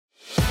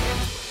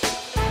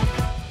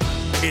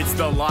It's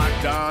the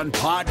Locked On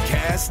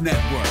Podcast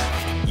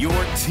Network, your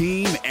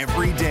team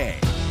every day.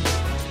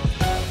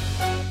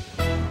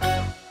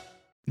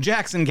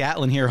 Jackson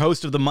Gatlin here,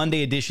 host of the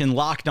Monday edition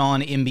Locked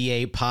On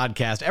NBA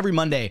podcast. Every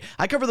Monday,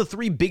 I cover the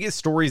three biggest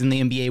stories in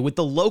the NBA with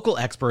the local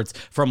experts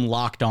from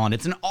Locked On.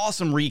 It's an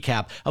awesome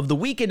recap of the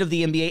weekend of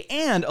the NBA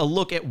and a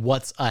look at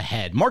what's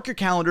ahead. Mark your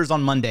calendars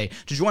on Monday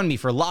to join me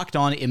for Locked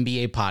On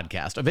NBA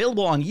podcast,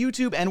 available on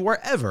YouTube and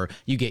wherever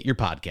you get your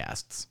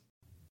podcasts.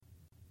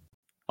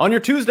 On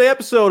your Tuesday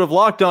episode of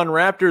Locked On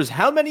Raptors,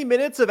 how many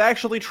minutes of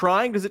actually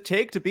trying does it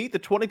take to beat the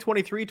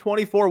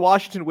 2023-24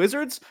 Washington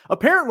Wizards?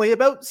 Apparently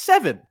about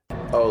 7.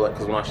 Oh,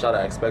 because when I shot,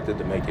 I expected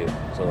to make it.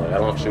 So, I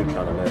don't shoot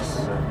trying to miss.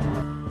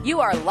 You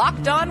are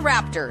Locked On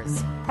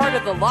Raptors, part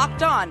of the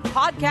Locked On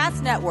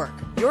Podcast Network,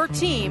 your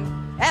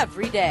team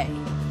every day.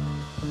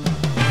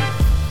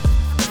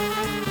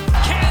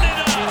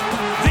 Canada,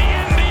 the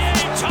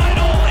NBA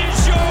title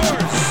is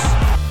yours.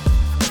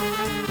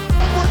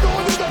 We're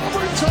going to the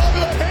overtime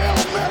of the Hail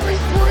Mary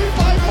 3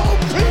 by Mo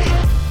Pete.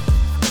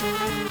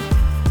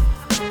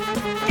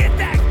 Get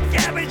that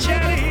garbage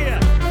out of here.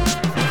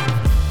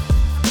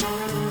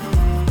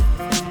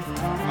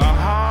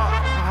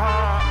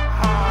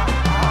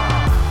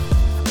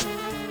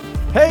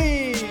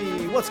 Hey,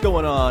 what's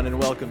going on? And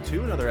welcome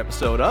to another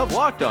episode of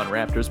Locked On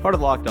Raptors, part of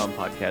the Locked On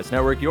Podcast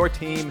Network, your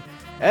team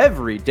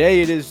every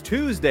day. It is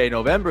Tuesday,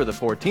 November the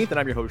 14th, and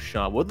I'm your host,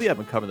 Sean Woodley. I've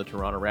been covering the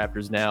Toronto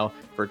Raptors now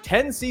for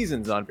 10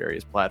 seasons on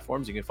various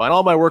platforms. You can find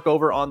all my work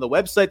over on the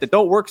website that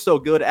don't work so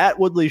good at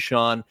Woodley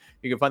Sean.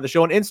 You can find the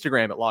show on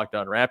Instagram at Locked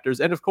On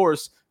Raptors. And of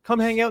course, come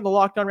hang out in the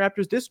Locked On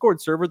Raptors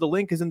Discord server. The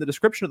link is in the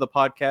description of the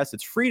podcast.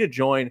 It's free to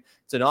join.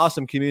 It's an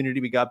awesome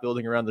community we got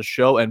building around the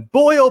show. And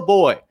boy, oh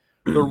boy,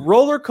 the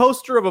roller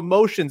coaster of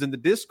emotions in the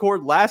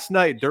Discord last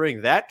night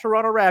during that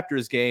Toronto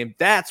Raptors game,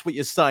 that's what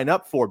you sign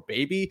up for,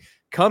 baby.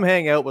 Come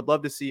hang out. Would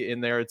love to see you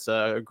in there. It's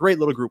a great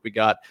little group we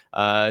got.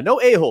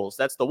 No a-holes.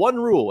 That's the one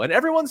rule. And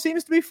everyone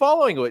seems to be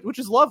following it, which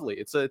is lovely.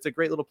 It's a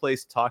great little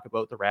place to talk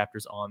about the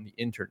Raptors on the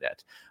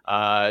internet.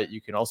 You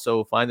can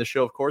also find the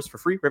show, of course, for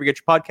free. Wherever you get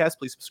your podcast,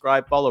 please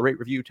subscribe, follow, rate,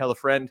 review, tell a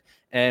friend.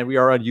 And we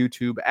are on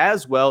YouTube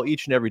as well.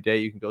 Each and every day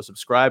you can go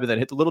subscribe and then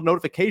hit the little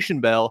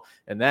notification bell.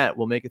 And that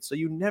will make it so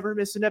you never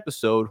miss an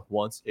episode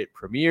once it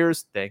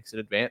premieres. Thanks in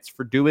advance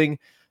for doing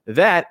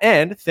that,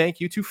 and thank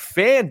you to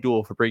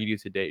FanDuel for bringing you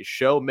today's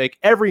show. Make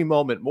every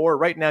moment more.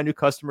 Right now, new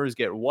customers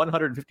get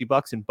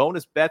 $150 in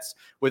bonus bets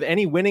with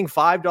any winning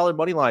 $5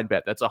 moneyline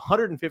bet. That's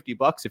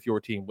 $150 if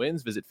your team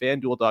wins. Visit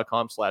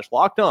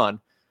FanDuel.com/lockedon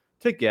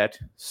to get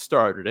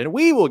started. And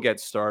we will get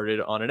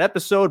started on an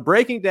episode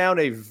breaking down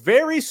a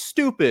very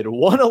stupid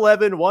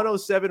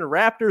 111-107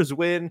 Raptors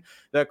win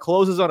that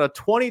closes on a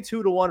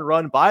 22-1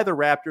 run by the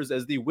Raptors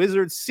as the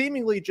Wizards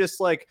seemingly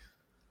just like,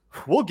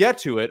 we'll get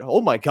to it.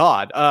 Oh my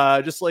God.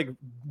 Just like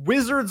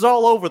wizards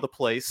all over the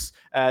place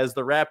as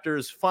the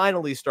Raptors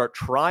finally start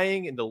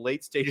trying in the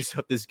late stages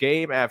of this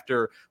game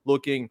after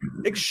looking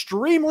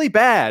extremely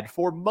bad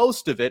for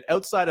most of it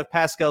outside of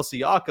Pascal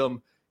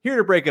Siakam. Here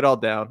to break it all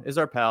down is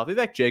our pal,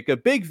 Vivek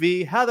Jacob. Big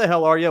V, how the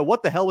hell are you?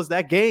 What the hell was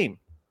that game?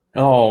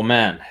 Oh,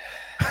 man.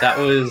 That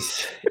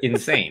was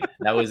insane.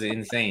 That was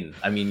insane.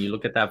 I mean, you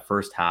look at that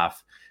first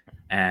half,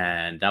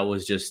 and that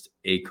was just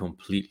a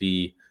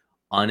completely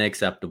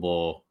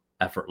unacceptable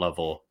effort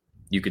level.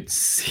 You could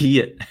see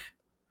it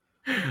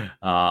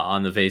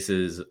on the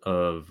faces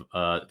of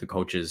the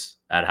coaches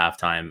at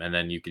halftime, and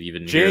then you could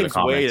even hear the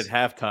comments. James Wade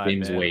at halftime.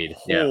 James Wade,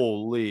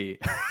 holy.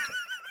 Yeah.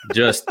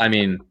 Just, I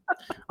mean,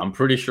 I'm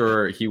pretty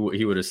sure he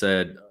would have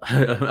said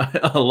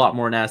a lot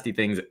more nasty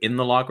things in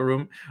the locker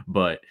room,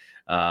 but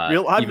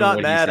I'm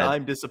not mad.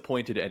 I'm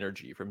disappointed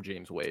energy from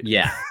James Wade.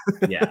 Yeah,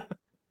 yeah.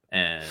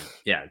 And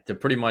yeah, to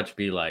pretty much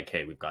be like,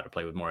 hey, we've got to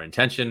play with more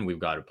intention. We've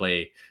got to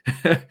play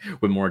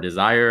with more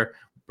desire.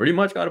 Pretty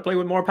much got to play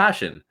with more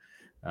passion.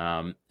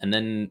 And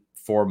then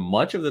for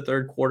much of the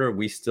third quarter,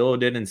 we still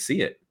didn't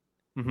see it.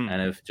 Mm-hmm.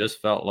 And it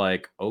just felt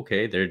like,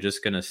 okay, they're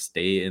just going to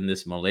stay in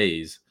this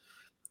malaise.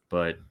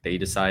 But they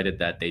decided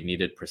that they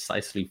needed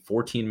precisely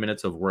 14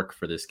 minutes of work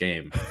for this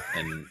game.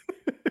 And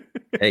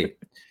hey,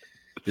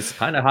 this is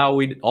kind of how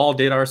we all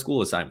did our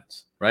school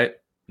assignments, right?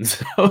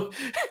 So...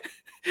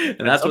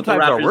 And that's what the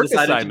Raptors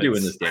decided to do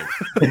in this game.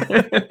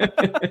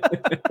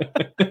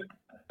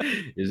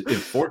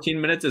 If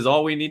 14 minutes is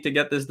all we need to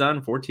get this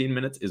done, 14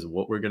 minutes is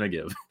what we're going to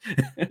give.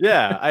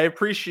 Yeah, I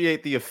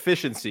appreciate the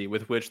efficiency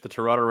with which the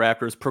Toronto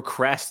Raptors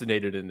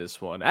procrastinated in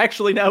this one.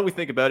 Actually, now we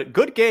think about it,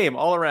 good game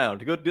all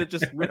around. Good,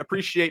 just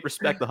appreciate,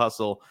 respect the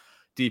hustle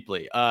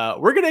deeply.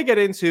 We're going to get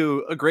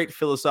into a great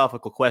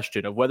philosophical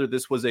question of whether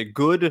this was a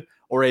good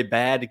or a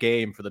bad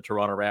game for the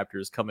Toronto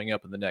Raptors coming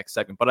up in the next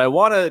segment. But I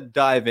want to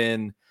dive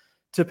in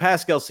to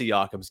Pascal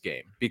Siakam's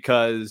game,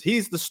 because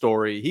he's the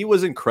story. He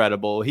was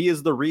incredible. He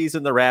is the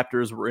reason the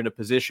Raptors were in a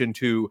position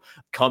to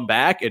come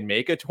back and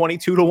make a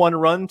 22-1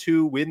 run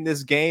to win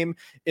this game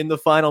in the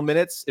final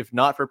minutes. If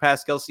not for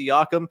Pascal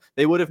Siakam,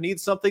 they would have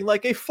needed something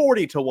like a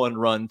 40-1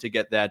 run to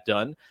get that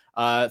done.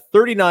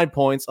 39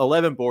 points,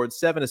 11 boards,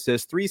 7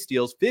 assists, 3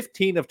 steals,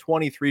 15 of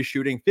 23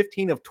 shooting,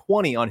 15 of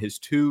 20 on his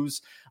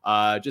twos.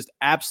 Just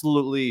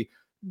absolutely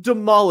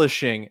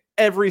demolishing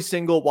every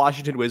single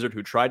Washington Wizard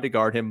who tried to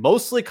guard him,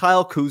 mostly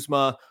Kyle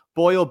Kuzma.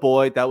 Boy, oh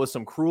boy, that was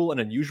some cruel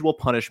and unusual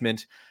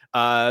punishment.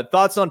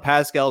 Thoughts on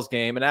Pascal's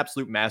game? An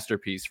absolute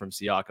masterpiece from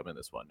Siakam in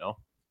this one, no?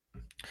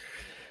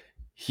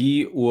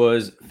 He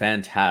was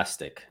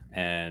fantastic.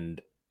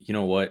 And you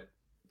know what?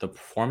 The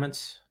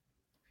performance,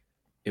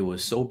 it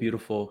was so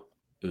beautiful.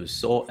 It was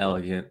so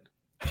elegant.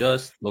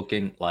 Just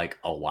looking like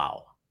a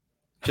wow.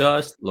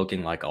 Just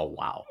looking like a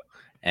wow.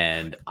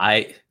 And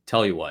I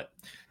tell you what,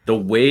 the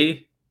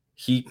way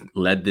he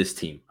led this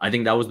team, I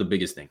think that was the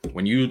biggest thing.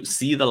 When you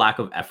see the lack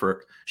of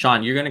effort,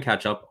 Sean, you're going to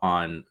catch up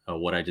on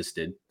what I just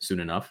did soon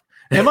enough.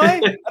 Am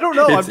I? I don't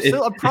know.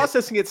 I'm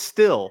processing it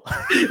still.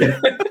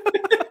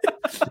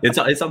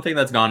 It's something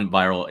that's gone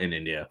viral in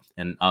India,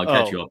 and I'll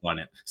catch you up on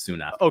it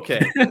soon after.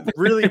 Okay.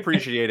 Really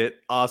appreciate it.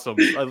 Awesome.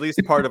 At least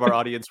part of our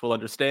audience will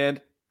understand.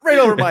 Right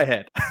over my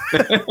head.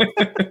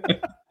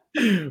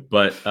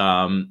 But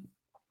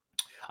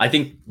I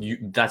think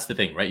that's the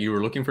thing, right? You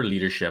were looking for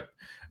leadership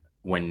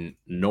when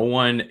no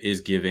one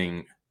is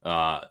giving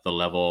the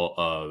level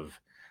of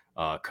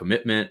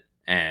commitment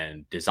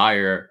and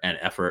desire and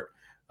effort.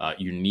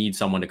 You need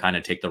someone to kind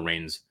of take the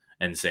reins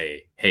and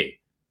say, hey,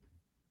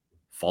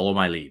 follow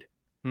my lead.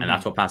 And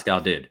that's what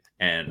Pascal did.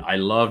 And I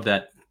loved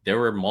that there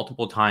were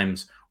multiple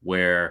times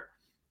where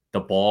the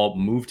ball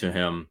moved to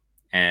him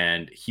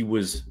and he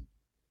was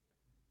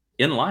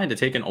in line to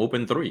take an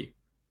open three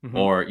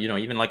or,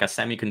 even like a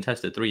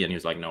semi-contested three. And he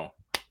was like, no,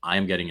 I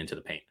am getting into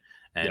the paint.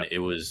 And it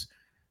was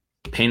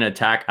paint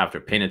attack after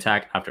paint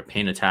attack after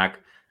paint attack.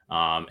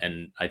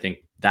 And I think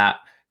that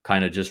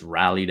kind of just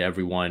rallied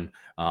everyone.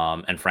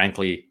 And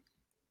frankly,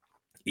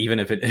 even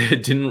if it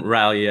didn't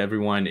rally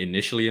everyone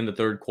initially in the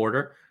third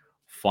quarter,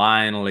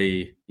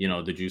 finally,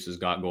 the juices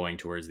got going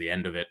towards the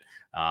end of it.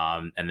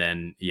 And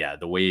then,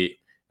 the way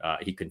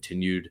he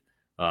continued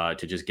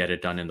to just get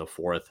it done in the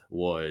fourth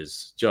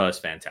was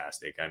just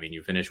fantastic. I mean,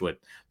 you finish with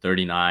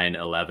 39,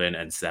 11,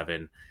 and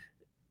 7.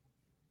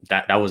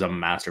 That was a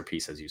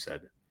masterpiece, as you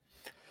said.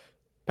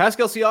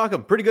 Pascal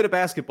Siakam, pretty good at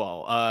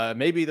basketball.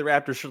 Maybe the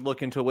Raptors should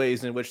look into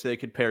ways in which they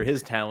could pair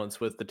his talents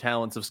with the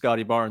talents of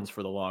Scotty Barnes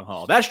for the long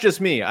haul. That's just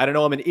me. I don't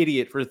know. I'm an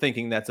idiot for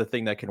thinking that's a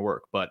thing that can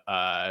work. But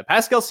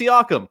Pascal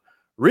Siakam,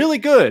 really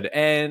good.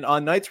 And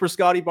on nights where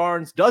Scotty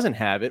Barnes doesn't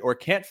have it or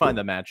can't find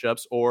the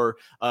matchups or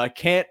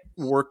can't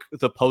work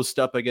the post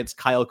up against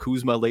Kyle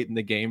Kuzma late in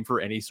the game for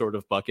any sort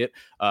of bucket.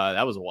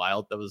 That was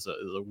wild. That was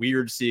a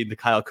weird seeing the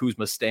Kyle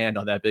Kuzma stand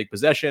on that big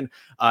possession.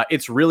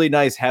 It's really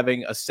nice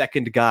having a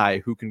second guy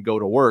who can go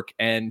to work.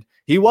 And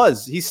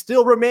he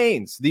still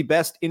remains the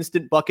best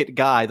instant bucket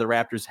guy the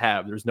Raptors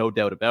have. There's no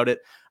doubt about it.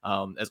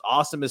 As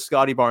awesome as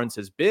Scotty Barnes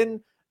has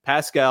been,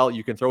 Pascal,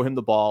 you can throw him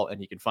the ball and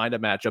he can find a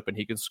matchup and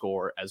he can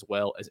score as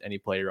well as any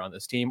player on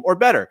this team or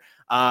better.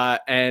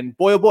 And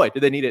boy, oh boy,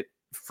 did they need it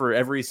for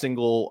every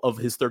single of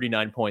his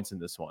 39 points in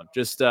this one.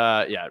 Just,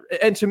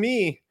 And to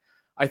me,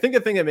 I think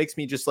the thing that makes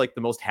me just like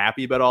the most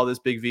happy about all this,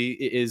 Big V,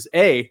 is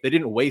they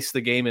didn't waste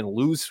the game and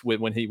lose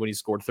when he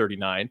scored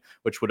 39,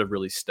 which would have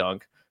really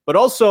stunk. But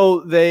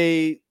also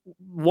they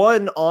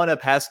won on a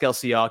Pascal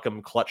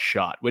Siakam clutch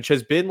shot, which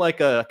has been like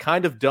a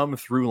kind of dumb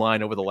through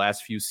line over the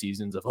last few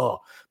seasons of,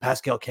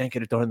 Pascal can't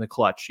get it done in the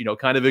clutch,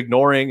 kind of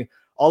ignoring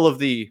all of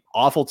the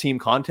awful team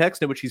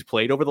context in which he's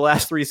played over the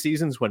last 3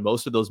 seasons when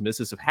most of those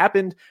misses have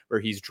happened,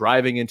 where he's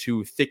driving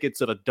into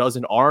thickets of a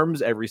dozen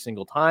arms every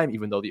single time,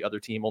 even though the other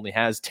team only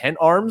has 10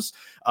 arms.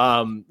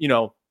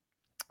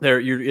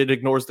 It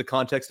ignores the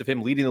context of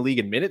him leading the league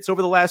in minutes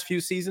over the last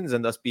few seasons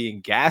and thus being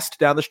gassed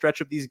down the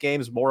stretch of these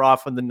games more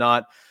often than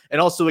not.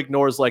 And also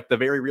ignores like the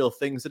very real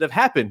things that have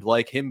happened,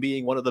 like him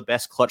being one of the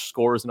best clutch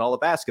scorers in all of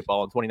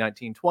basketball in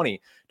 2019-20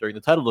 during the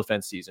title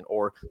defense season,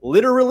 or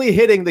literally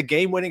hitting the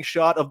game-winning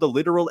shot of the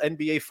literal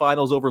NBA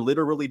Finals over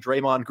literally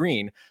Draymond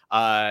Green.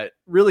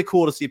 Really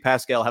cool to see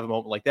Pascal have a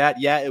moment like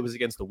that. Yeah, it was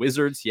against the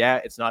Wizards.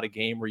 Yeah, it's not a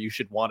game where you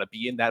should want to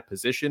be in that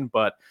position,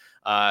 but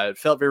it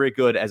felt very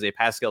good as a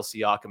Pascal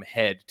Siakam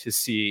head to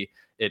see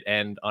it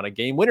end on a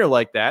game winner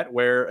like that,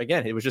 where,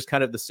 again, it was just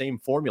kind of the same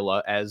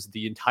formula as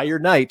the entire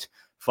night,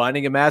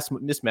 finding a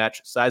mismatch,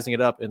 sizing it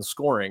up, and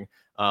scoring.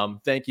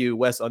 Thank you,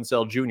 Wes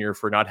Unseld Jr.,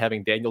 for not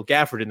having Daniel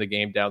Gafford in the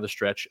game down the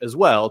stretch as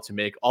well to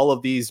make all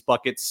of these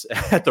buckets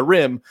at the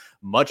rim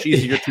much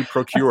easier to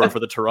procure for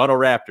the Toronto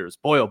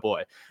Raptors. Boy, oh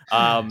boy.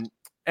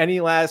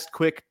 Any last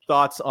quick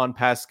thoughts on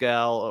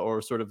Pascal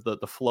or sort of the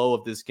flow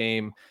of this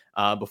game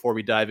before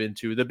we dive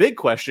into the big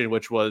question,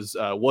 which was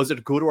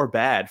it good or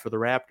bad for the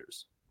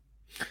Raptors?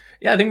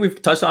 Yeah, I think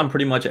we've touched on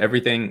pretty much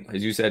everything.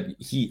 As you said,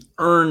 he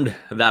earned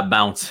that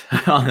bounce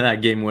on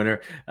that game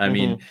winner. I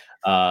mean,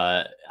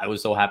 I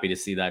was so happy to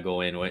see that go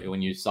in.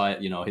 When you saw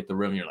it, hit the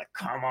rim, you're like,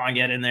 come on,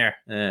 get in there.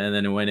 And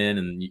then it went in,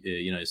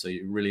 and, so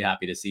you're really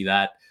happy to see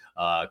that.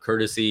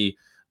 Courtesy,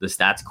 the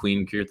stats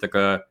queen,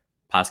 Kirtika,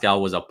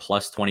 Pascal was a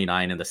plus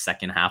 29 in the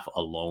second half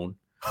alone.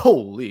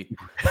 Holy.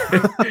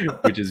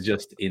 Which is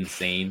just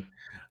insane.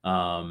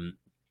 And,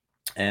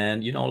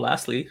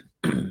 lastly,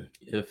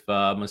 if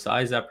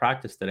Masai's at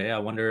practice today, I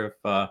wonder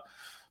if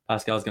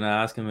Pascal's going to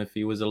ask him if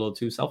he was a little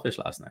too selfish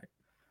last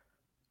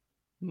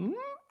night.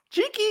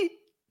 Cheeky.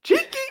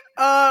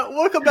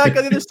 We'll come back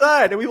on the other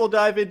side, and we will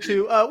dive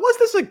into, was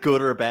this a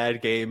good or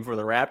bad game for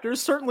the Raptors?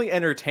 Certainly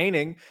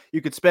entertaining.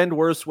 You could spend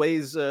worse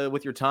ways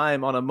with your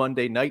time on a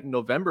Monday night in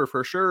November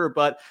for sure,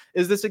 but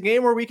is this a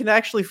game where we can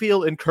actually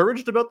feel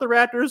encouraged about the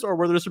Raptors, or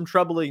were there some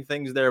troubling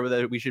things there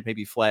that we should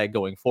maybe flag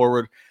going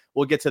forward?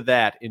 We'll get to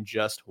that in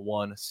just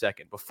 1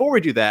 second. Before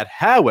we do that,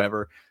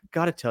 however,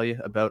 got to tell you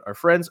about our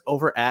friends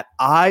over at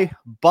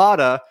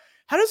Ibotta.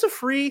 How does a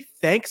free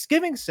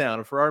Thanksgiving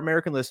sound for our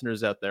American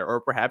listeners out there? Or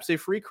perhaps a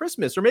free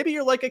Christmas? Or maybe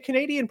you're like a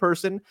Canadian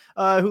person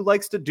who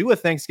likes to do a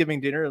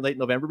Thanksgiving dinner in late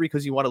November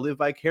because you want to live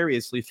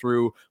vicariously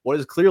through what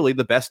is clearly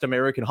the best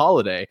American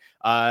holiday.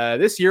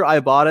 This year,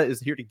 Ibotta is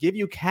here to give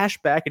you cash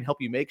back and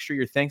help you make sure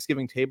your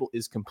Thanksgiving table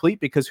is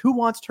complete, because who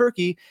wants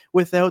turkey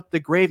without the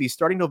gravy?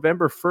 Starting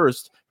November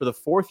 1st, for the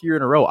 4th year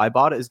in a row,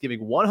 Ibotta is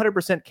giving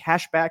 100%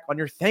 cash back on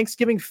your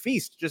Thanksgiving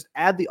feast. Just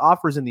add the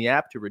offers in the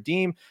app to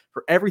redeem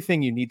for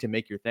everything you need to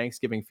make your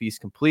Thanksgiving feast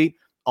complete.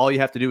 All you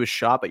have to do is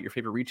shop at your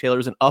favorite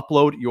retailers and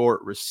upload your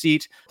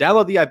receipt.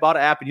 Download the Ibotta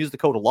app and use the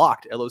code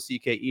LOCKED,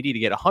 LOCKED, to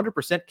get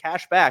 100%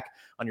 cash back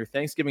on your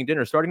Thanksgiving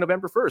dinner starting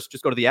November 1st.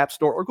 Just go to the App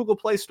Store or Google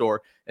Play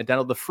Store and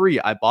download the free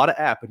Ibotta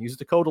app and use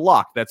the code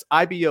LOCKED. That's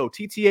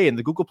IBOTTA in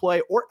the Google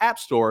Play or App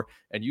Store,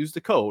 and use the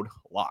code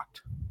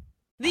LOCKED.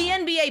 The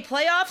NBA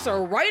playoffs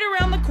are right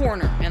around the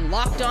corner, and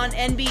Locked On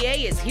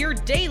NBA is here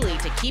daily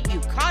to keep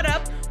you caught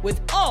up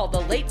with all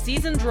the late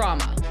season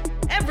drama.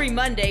 Every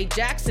Monday,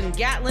 Jackson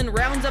Gatlin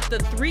rounds up the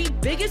 3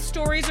 biggest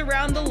stories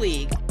around the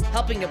league,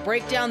 helping to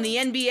break down the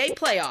NBA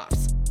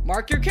playoffs.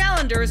 Mark your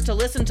calendars to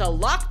listen to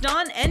Locked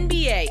On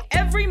NBA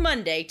every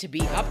Monday to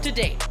be up to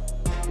date.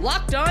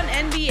 Locked On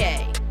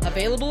NBA,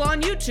 available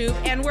on YouTube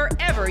and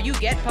wherever you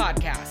get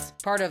podcasts.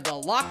 Part of the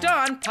Locked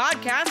On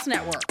Podcast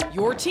Network,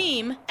 your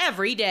team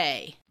every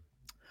day.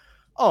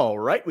 All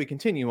right, we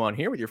continue on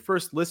here with your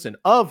first listen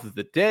of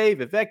the day.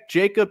 Vivek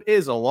Jacob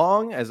is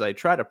along as I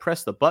try to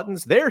press the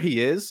buttons. There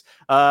he is.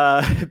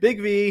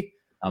 Big V,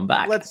 I'm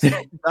back. Let's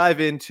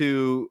dive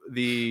into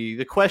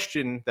the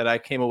question that I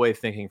came away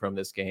thinking from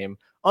this game.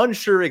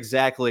 Unsure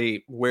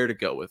exactly where to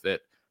go with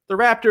it. The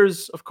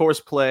Raptors, of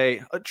course,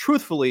 play,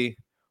 truthfully,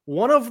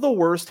 one of the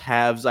worst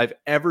halves I've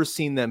ever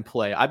seen them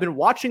play. I've been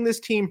watching this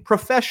team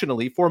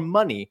professionally for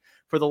money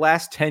for the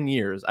last 10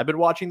 years. I've been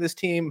watching this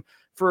team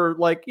for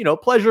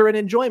pleasure and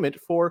enjoyment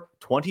for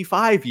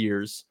 25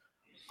 years.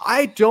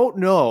 I don't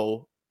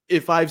know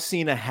if I've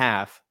seen a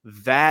half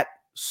that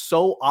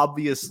so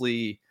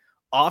obviously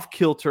off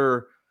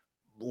kilter,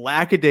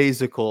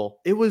 lackadaisical.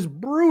 It was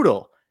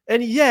brutal.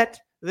 And yet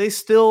they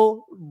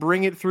still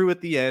bring it through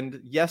at the end.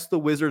 Yes, the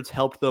Wizards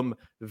helped them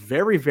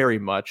very, very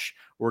much.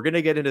 We're going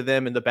to get into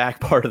them in the back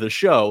part of the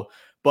show.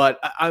 But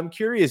I'm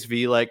curious,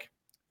 V,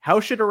 how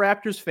should a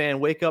Raptors fan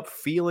wake up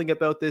feeling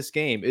about this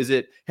game? Is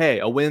it, hey,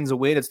 a win's a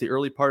win. It's the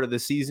early part of the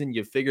season.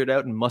 You've figured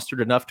out and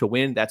mustered enough to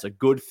win. That's a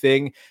good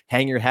thing.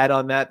 Hang your hat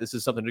on that. This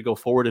is something to go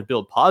forward and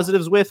build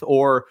positives with.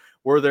 Or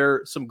were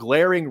there some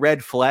glaring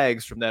red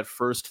flags from that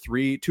first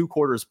 2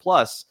 quarters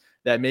plus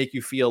that make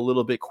you feel a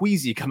little bit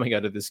queasy coming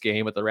out of this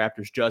game, but the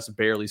Raptors just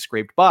barely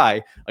scraped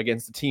by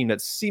against a team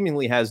that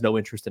seemingly has no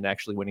interest in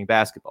actually winning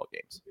basketball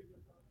games?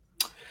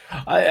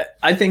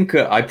 I think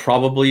I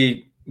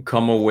probably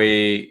come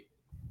away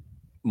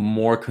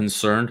more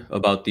concerned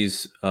about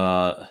these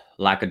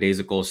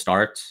lackadaisical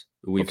starts.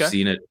 We've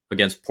seen it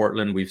against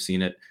Portland. We've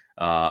seen it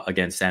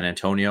against San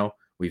Antonio.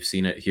 We've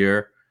seen it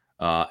here.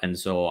 And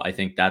so I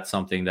think that's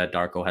something that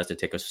Darko has to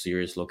take a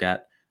serious look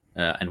at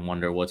and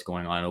wonder what's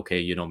going on.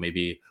 Okay,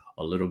 maybe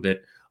a little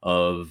bit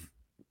of,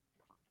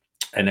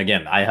 and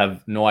again, I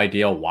have no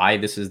idea why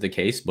this is the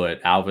case,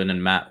 but Alvin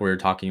and Matt were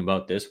talking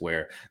about this,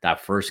 where that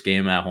first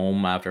game at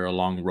home after a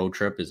long road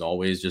trip is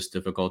always just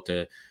difficult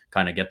to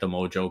kind of get the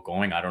mojo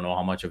going. I don't know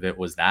how much of it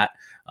was that.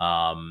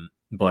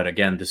 But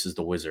again, this is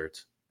the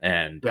Wizards,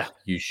 and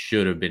you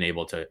should have been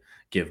able to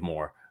give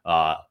more.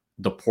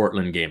 The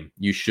Portland game,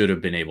 you should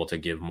have been able to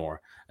give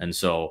more. And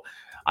so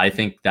I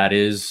think that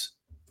is,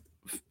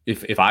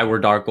 if I were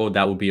Darko,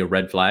 that would be a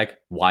red flag.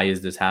 Why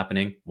is this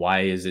happening?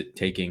 Why is it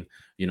taking,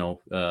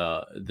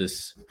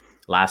 this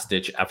last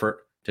ditch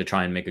effort to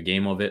try and make a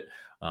game of it?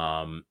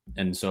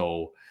 And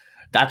so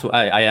that's what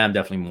I am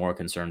definitely more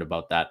concerned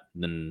about that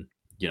than,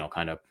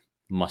 kind of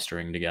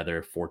mustering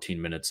together 14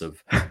 minutes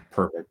of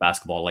perfect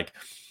basketball. Like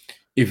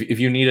if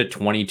you need a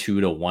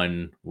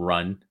 22-1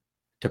 run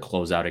to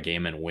close out a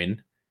game and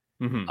win,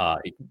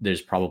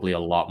 there's probably a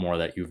lot more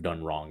that you've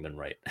done wrong than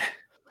right.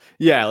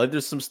 Yeah, like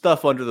there's some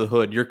stuff under the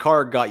hood. Your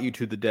car got you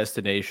to the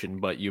destination,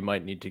 but you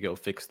might need to go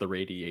fix the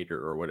radiator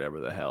or whatever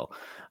the hell.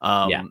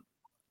 Yeah.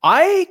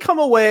 I come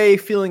away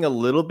feeling a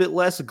little bit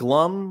less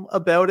glum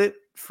about it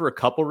for a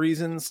couple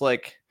reasons.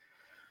 Like,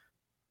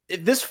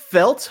 this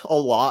felt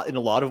in a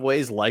lot of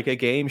ways like a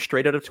game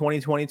straight out of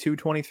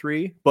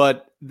 2022-23,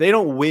 but they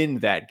don't win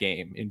that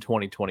game in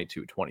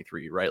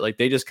 2022-23, right? Like,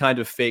 they just kind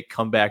of fake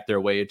come back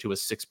their way into a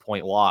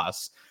 6-point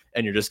loss.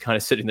 And you're just kind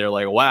of sitting there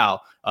like,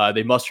 wow,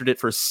 they mustered it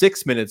for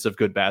 6 minutes of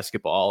good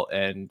basketball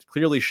and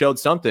clearly showed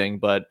something,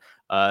 but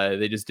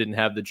they just didn't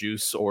have the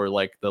juice or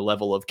like the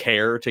level of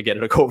care to get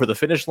it over the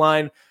finish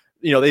line.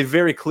 They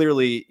very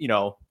clearly,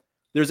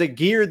 there's a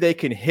gear they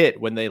can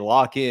hit when they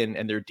lock in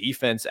and their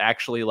defense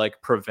actually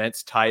like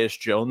prevents Tyus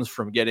Jones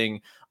from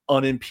getting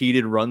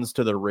unimpeded runs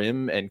to the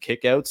rim and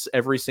kickouts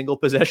every single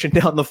possession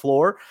down the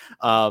floor.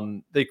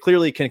 They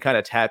clearly can kind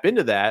of tap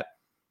into that.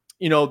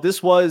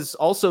 This was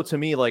also to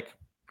me, like,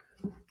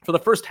 for the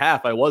first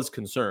half, I was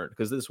concerned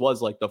because this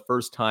was like the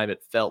first time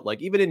it felt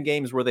like, even in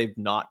games where they've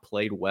not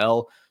played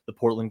well, the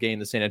Portland game,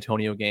 the San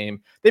Antonio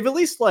game, they've at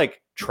least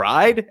like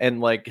tried and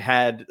like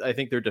had, I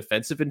think, their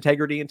defensive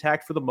integrity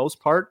intact for the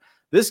most part.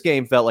 This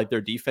game felt like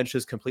their defense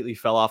just completely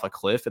fell off a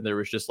cliff and there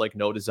was just like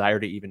no desire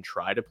to even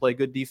try to play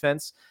good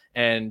defense.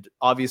 And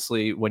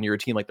obviously when you're a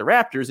team like the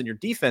Raptors and your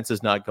defense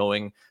is not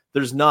going,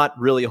 there's not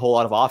really a whole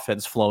lot of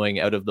offense flowing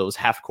out of those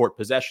half court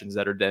possessions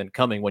that are then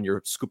coming when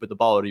you're scooping the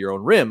ball out of your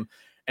own rim.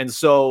 And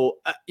so,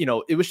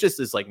 it was just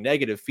this like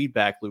negative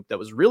feedback loop that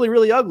was really,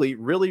 really ugly,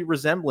 really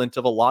resemblant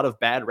of a lot of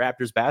bad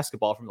Raptors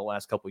basketball from the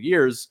last couple of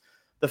years.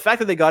 The fact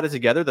that they got it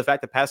together, the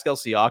fact that Pascal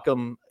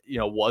Siakam,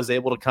 was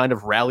able to kind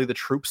of rally the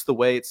troops the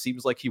way it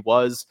seems like he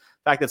was,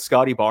 the fact that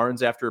Scotty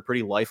Barnes, after a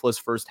pretty lifeless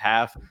first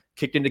half,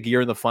 kicked into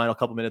gear in the final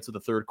couple minutes of the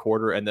third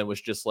quarter and then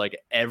was just like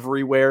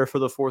everywhere for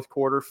the fourth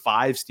quarter,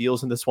 5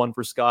 steals in this one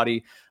for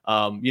Scotty.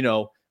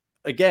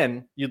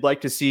 Again, you'd like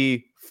to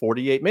see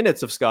 48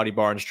 minutes of Scotty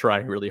Barnes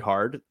trying really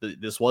hard.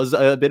 This was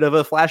a bit of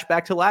a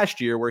flashback to last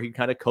year where he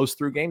kind of coasted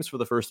through games for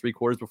the first 3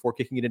 quarters before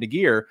kicking it into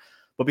gear.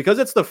 But because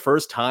it's the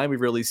first time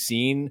we've really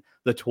seen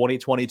the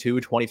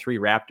 2022-23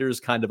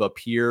 Raptors kind of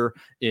appear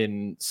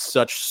in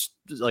such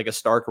like a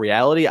stark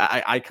reality,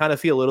 I kind of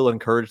feel a little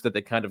encouraged that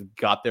they kind of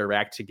got their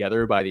act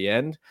together by the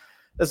end.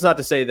 That's not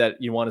to say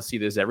that you want to see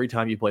this every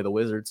time you play the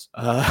Wizards,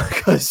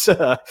 because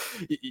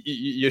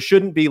you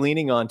shouldn't be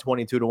leaning on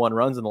 22-1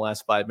 runs in the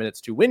last 5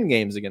 minutes to win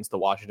games against the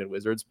Washington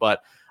Wizards.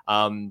 But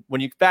when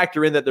you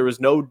factor in that there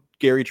was no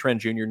Gary Trent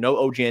Jr., no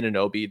OG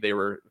Anunoby, they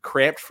were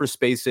cramped for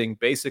spacing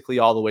basically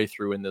all the way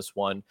through in this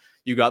one.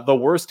 You got the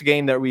worst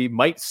game that we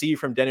might see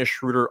from Dennis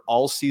Schroeder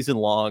all season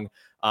long.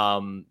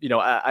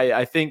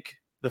 I think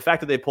the fact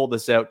that they pulled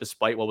this out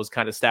despite what was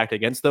kind of stacked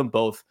against them,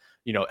 both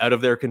out of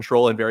their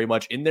control and very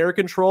much in their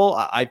control,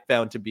 I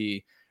found to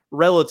be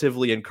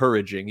relatively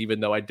encouraging,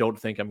 even though I don't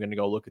think I'm going to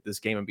go look at this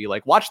game and be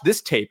like, watch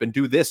this tape and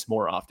do this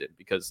more often,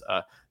 because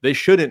they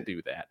shouldn't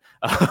do that.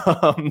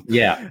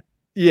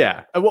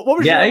 Yeah. What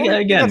was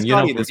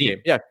in this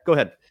game? Yeah, go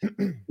ahead.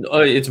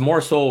 It's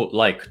more so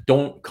like,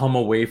 don't come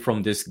away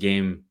from this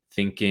game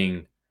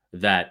thinking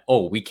that,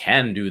 we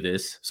can do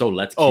this, so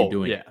let's keep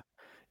doing it.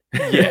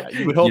 Yeah,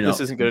 you would hope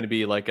this isn't going to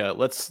be like a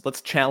let's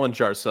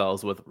challenge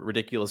ourselves with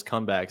ridiculous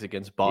comebacks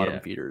against bottom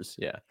feeders.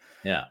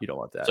 Yeah, you don't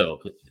want that. So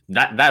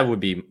that would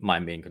be my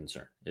main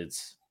concern.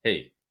 It's,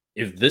 hey,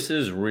 if this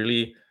is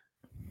really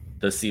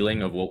the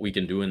ceiling of what we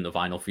can do in the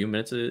final few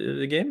minutes of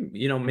the game,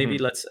 maybe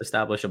let's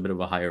establish a bit of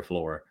a higher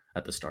floor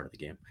at the start of the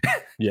game.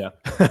 Yeah.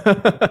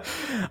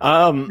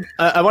 I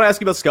want to ask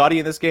you about Scotty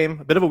in this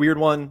game. A bit of a weird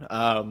one.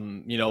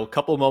 A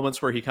couple of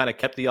moments where he kind of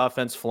kept the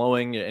offense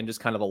flowing and just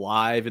kind of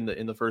alive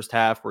in the first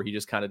half, where he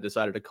just kind of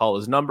decided to call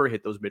his number,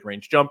 hit those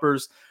mid-range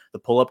jumpers. The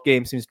pull-up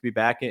game seems to be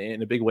back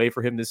in a big way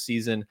for him this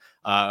season.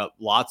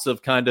 Lots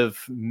of kind of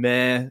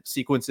meh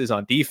sequences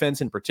on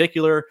defense in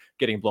particular,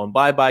 getting blown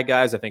by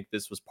guys. I think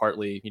this was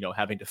partly,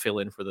 having to fill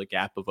in for the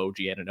gap of OG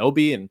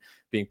Anunoby and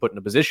being put in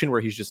a position where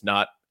he's just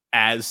not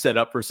as set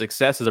up for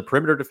success as a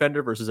perimeter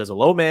defender versus as a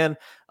low man.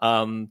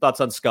 Thoughts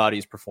on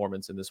Scotty's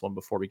performance in this one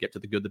before we get to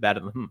the good, the bad,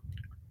 and the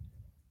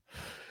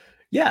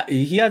Yeah,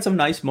 he had some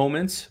nice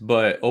moments,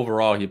 but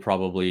overall, he'd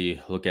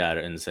probably look at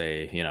it and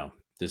say,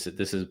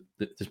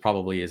 this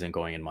probably isn't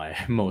going in my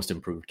most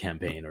improved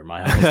campaign or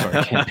my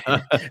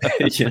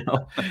campaign.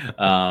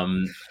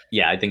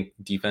 I think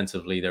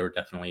defensively there were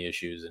definitely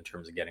issues in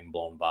terms of getting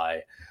blown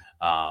by.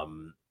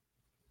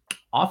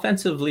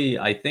 Offensively,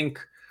 I think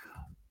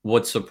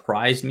what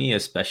surprised me,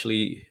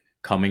 especially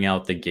coming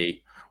out the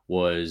gate,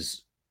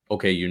 was,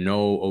 okay,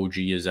 OG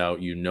is out,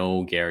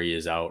 Gary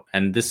is out.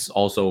 And this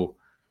also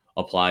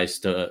applies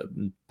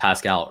to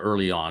Pascal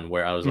early on,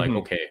 where I was like,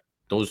 okay,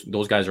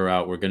 those guys are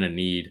out. We're going to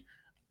need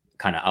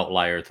kind of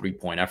outlier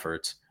 3-point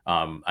efforts.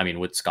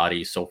 With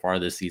Scotty so far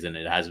this season,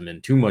 it hasn't been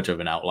too much of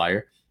an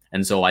outlier.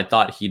 And so I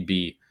thought he'd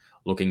be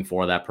looking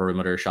for that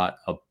perimeter shot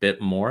a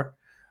bit more.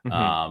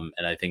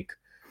 And I think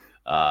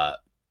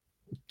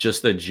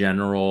just the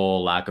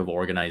general lack of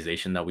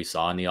organization that we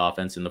saw in the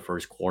offense in the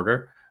first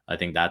quarter, I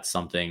think that's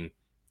something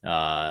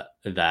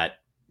that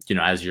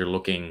as you're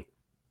looking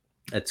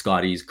at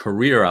Scotty's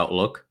career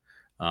outlook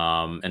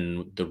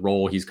and the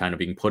role he's kind of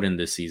being put in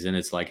this season,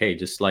 it's like, hey,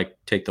 just like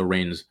take the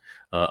reins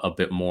a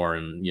bit more,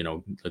 and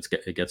let's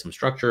get some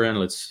structure in.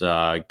 Let's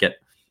get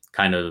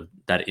kind of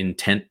that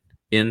intent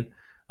in,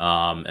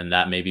 and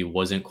that maybe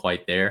wasn't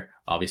quite there.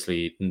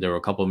 Obviously, there were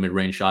a couple of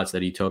mid-range shots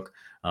that he took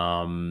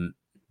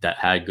that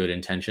had good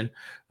intention,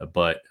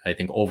 but I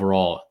think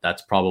overall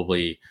that's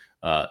probably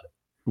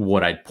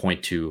what I'd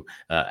point to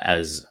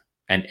as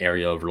an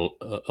area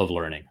of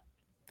learning.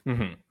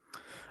 Mm-hmm.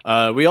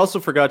 We also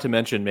forgot to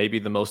mention maybe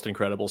the most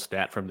incredible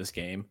stat from this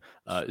game: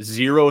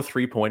 0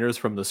 3-pointers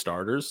from the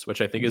starters,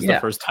 which I think is the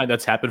first time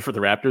that's happened for the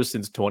Raptors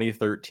since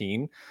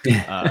 2013.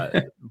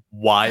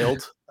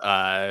 Wild.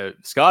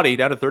 Scotty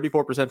down to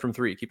 34% from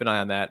 3. Keep an eye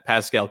on that.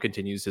 Pascal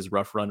continues his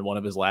rough run, one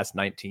of his last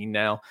 19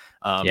 now.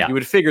 You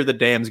would figure the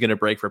dam's going to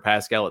break for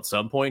Pascal at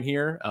some point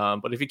here.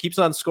 But if he keeps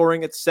on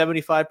scoring at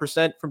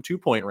 75% from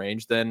 2-point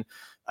range, then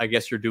I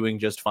guess you're doing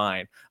just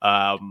fine.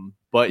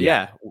 But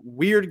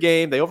weird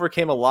game. They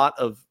overcame a lot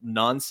of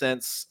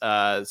nonsense.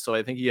 So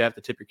I think you have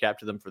to tip your cap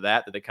to them for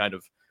that they kind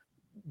of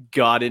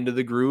got into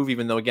the groove,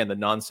 even though, again, the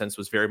nonsense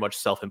was very much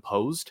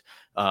self-imposed.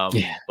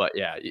 But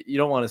you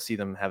don't want to see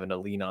them having to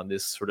lean on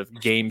this sort of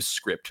game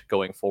script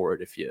going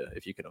forward if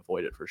you can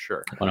avoid it, for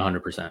sure.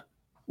 100%.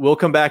 We'll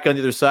come back on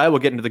the other side. We'll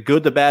get into the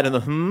good, the bad, and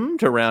the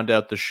to round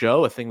out the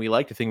show. A thing we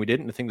liked, a thing we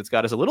didn't, a thing that's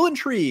got us a little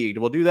intrigued.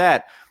 We'll do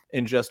that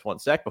in just one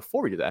sec.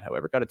 Before we do that,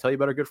 however, got to tell you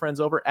about our good friends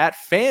over at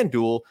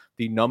FanDuel,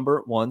 the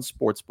 #1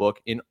 sports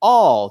book in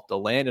all the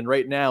land. And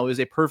right now is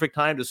a perfect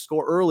time to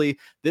score early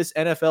this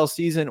NFL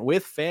season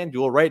with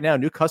FanDuel. Right now,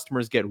 new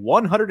customers get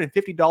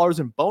 $150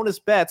 in bonus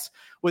bets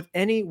with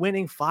any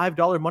winning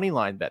 $5 money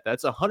line bet.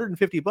 That's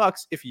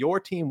 $150 if your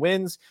team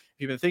wins.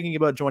 If you've been thinking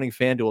about joining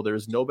FanDuel, there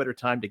is no better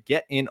time to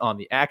get in on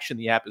the action.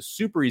 The app is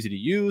super easy to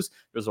use.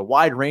 There's a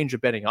wide range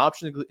of betting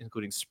options,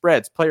 including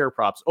spreads, player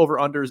props,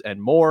 over-unders, and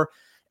more.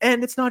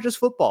 And it's not just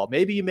football.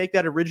 Maybe you make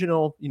that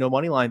original,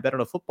 money line bet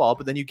on a football,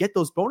 but then you get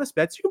those bonus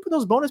bets. You can put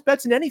those bonus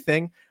bets in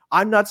anything.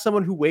 I'm not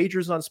someone who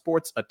wagers on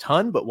sports a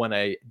ton, but when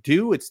I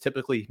do, it's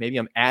typically maybe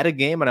I'm at a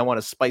game and I want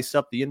to spice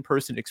up the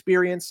in-person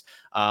experience.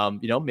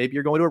 Maybe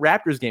you're going to a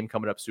Raptors game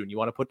coming up soon. You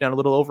want to put down a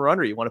little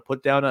over-under. You want to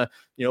put down a,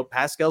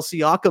 Pascal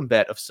Siakam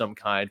bet of some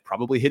kind,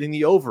 probably hitting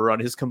the over on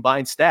his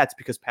combined stats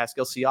because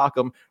Pascal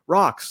Siakam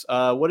rocks.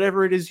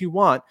 Whatever it is you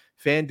want,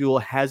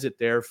 FanDuel has it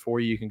there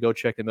for you. You can go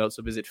check them out.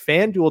 So visit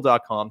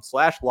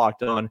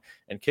FanDuel.com/lockedon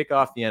and kick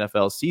off the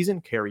NFL season.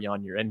 Carry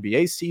on your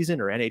NBA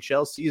season or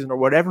NHL season or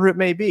whatever it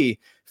may be.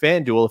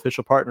 FanDuel,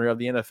 official partner of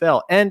the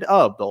NFL and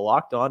of the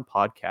Locked On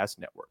Podcast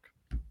Network.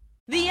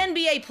 The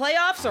NBA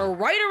playoffs are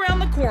right around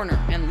the corner,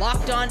 and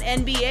Locked On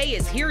NBA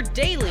is here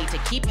daily to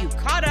keep you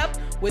caught up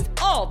with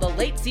all the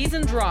late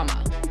season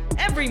drama.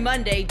 Every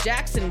Monday,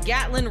 Jackson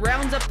Gatlin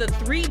rounds up the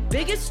 3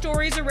 biggest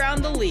stories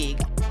around the league,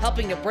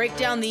 helping to break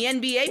down the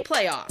NBA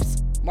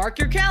playoffs. Mark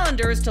your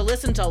calendars to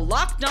listen to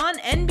Locked On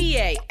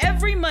NBA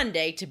every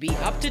Monday to be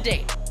up to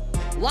date.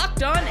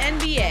 Locked On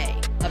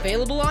NBA,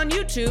 available on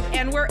YouTube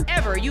and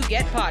wherever you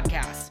get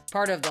podcasts.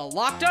 Part of the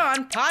Locked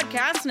On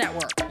Podcast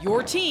Network,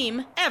 your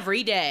team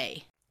every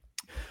day.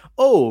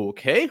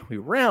 Okay, we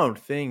round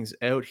things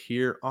out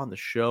here on the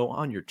show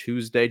on your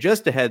Tuesday.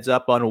 Just a heads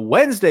up, on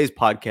Wednesday's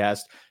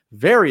podcast,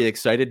 very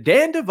excited,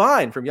 Dan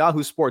Devine from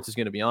Yahoo Sports is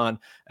going to be on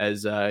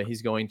as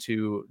he's going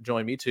to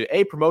join me to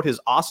promote his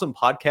awesome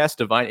podcast,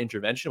 Divine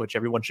Intervention, which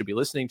everyone should be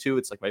listening to.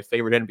 It's like my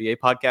favorite NBA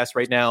podcast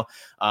right now.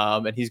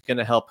 And he's going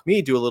to help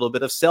me do a little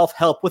bit of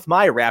self-help with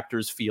my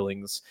Raptors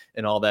feelings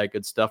and all that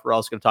good stuff. We're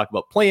also going to talk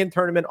about play-in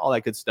tournament, all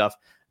that good stuff.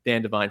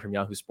 Dan Devine from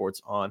Yahoo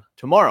Sports on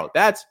tomorrow.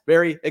 That's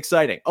very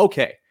exciting.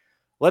 Okay.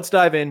 Let's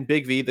dive in,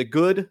 Big V, the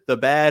good, the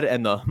bad,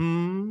 and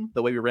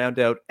the way we round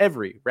out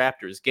every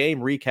Raptors game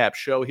recap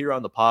show here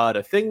on the pod.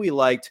 A thing we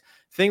liked,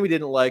 thing we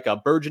didn't like, a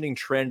burgeoning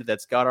trend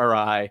that's got our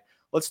eye.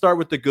 Let's start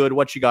with the good.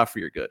 What you got for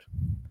your good?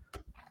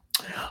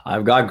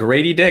 I've got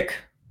Grady Dick.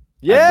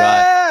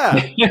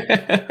 Yeah!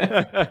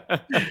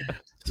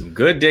 Some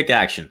good Dick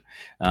action.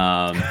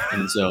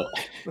 And so...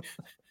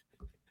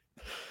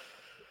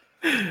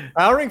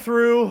 Powering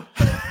through.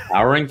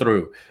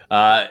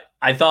 I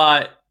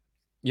thought...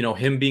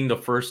 him being the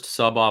first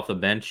sub off the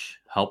bench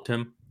helped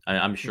him.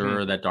 I'm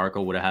sure that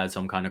Darko would have had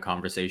some kind of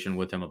conversation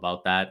with him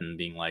about that and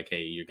being like,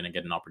 hey, you're going to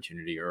get an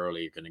opportunity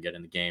early. You're going to get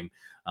in the game.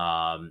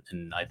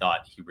 And I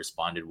thought he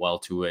responded well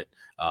to it.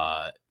 He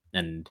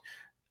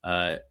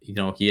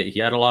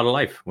had a lot of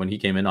life when he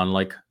came in,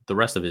 unlike the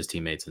rest of his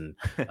teammates. And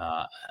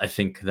I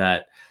think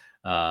that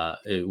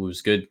it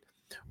was good.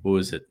 What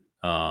was it?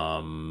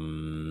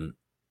 2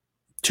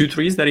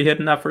 threes that he hit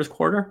in that first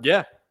quarter?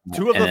 Yeah.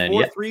 2 of the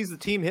 4 threes the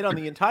team hit on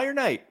the entire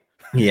night.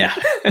 Yeah.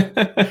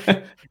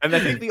 And I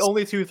think the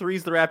only 2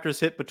 threes the Raptors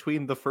hit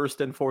between the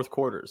first and fourth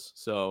quarters.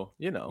 So,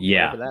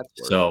 Yeah.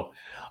 So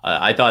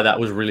I thought that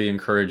was really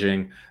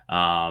encouraging.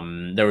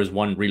 There was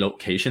one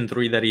relocation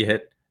 3 that he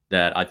hit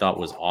that I thought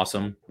was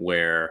awesome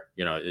where,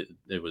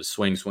 it was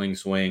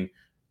swing.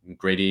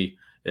 Grady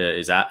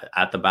is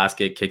at the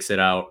basket, kicks it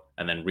out,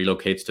 and then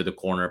relocates to the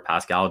corner.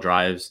 Pascal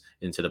drives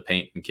into the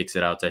paint and kicks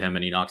it out to him,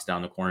 and he knocks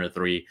down the corner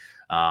three.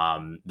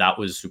 That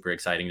was super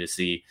exciting to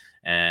see.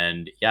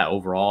 And yeah,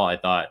 overall, I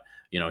thought,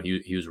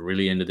 he was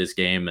really into this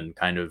game and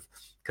kind of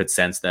could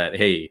sense that,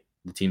 hey,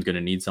 the team's going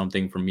to need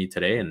something from me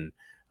today. And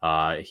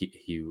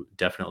he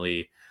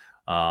definitely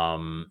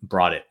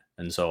brought it.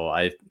 And so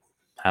I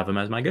have him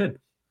as my good.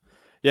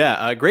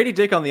 Yeah, Grady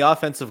Dick on the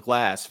offensive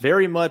glass,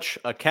 very much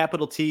a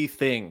capital T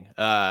thing.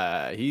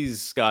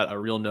 He's got a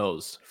real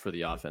nose for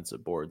the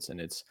offensive boards, and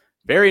it's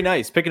very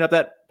nice picking up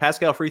that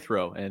Pascal free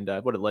throw. And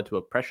what it led to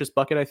a precious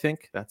bucket, I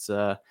think. That's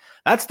the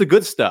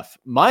good stuff.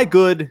 My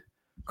good,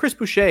 Chris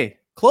Boucher,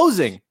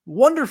 closing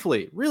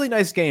wonderfully. Really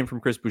nice game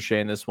from Chris Boucher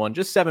in this one.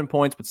 Just 7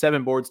 points, but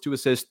 7 boards, 2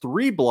 assists,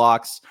 3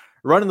 blocks.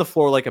 Running the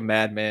floor like a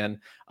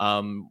madman.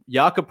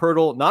 Jakob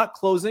Poeltl not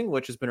closing,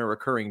 which has been a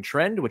recurring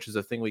trend, which is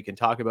a thing we can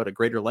talk about at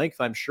greater length,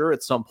 I'm sure,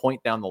 at some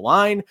point down the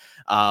line.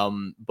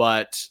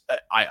 But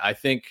I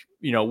think,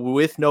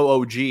 with no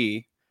OG,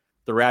 the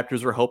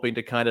Raptors were hoping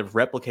to kind of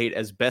replicate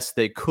as best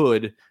they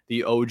could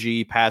the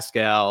OG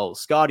Pascal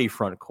Scottie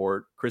front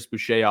court. Chris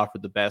Boucher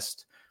offered the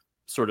best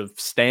sort of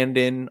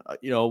stand-in,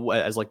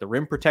 as like the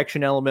rim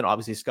protection element.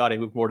 Obviously, Scottie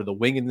moved more to the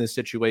wing in this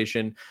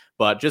situation,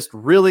 but just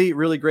really,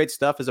 really great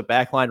stuff as a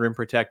backline rim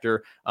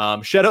protector.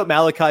 Shout out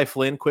Malachi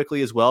Flynn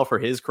quickly as well for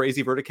his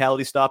crazy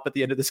verticality stop at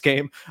the end of this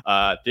game.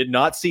 Did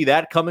not see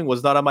that coming,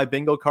 was not on my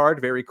bingo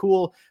card. Very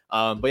cool.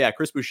 But yeah,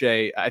 Chris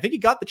Boucher, I think he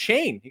got the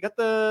chain. He got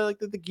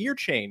the gear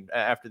chain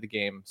after the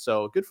game.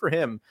 So good for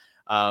him.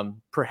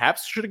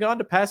 Perhaps should have gone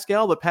to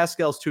Pascal, but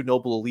Pascal's too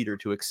noble a leader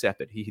to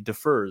accept it. He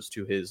defers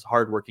to his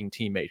hardworking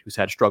teammate who's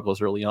had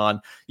struggles early on.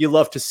 You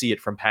love to see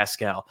it from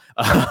Pascal.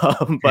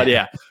 But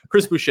yeah,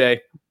 Chris Boucher,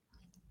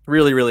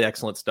 really, really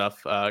excellent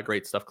stuff.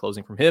 Great stuff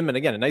closing from him. And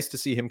again, nice to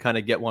see him kind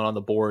of get one on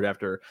the board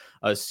after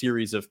a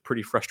series of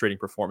pretty frustrating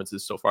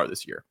performances so far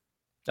this year.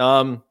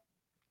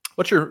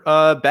 What's your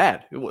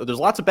bad? There's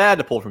lots of bad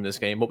to pull from this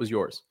game. What was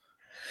yours?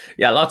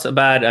 Yeah, lots of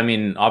bad. I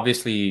mean,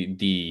 obviously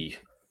the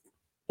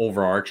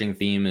overarching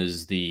theme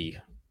is the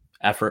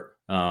effort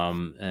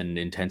and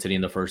intensity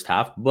in the first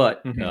half.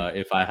 But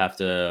if I have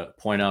to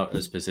point out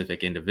a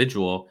specific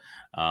individual,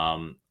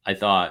 I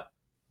thought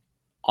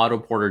Otto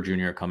Porter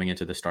Jr. coming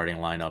into the starting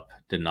lineup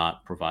did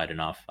not provide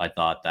enough. I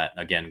thought that,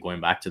 again, going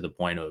back to the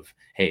point of,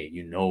 hey,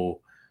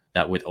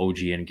 that with OG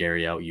and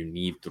Gary out, you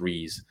need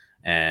threes.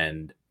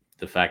 And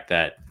the fact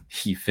that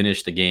he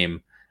finished the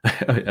game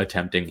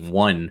attempting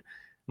one,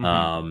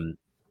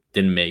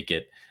 didn't make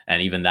it.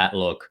 And even that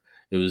look,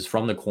 it was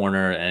from the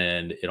corner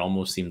and it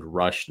almost seemed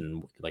rushed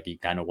and like he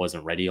kind of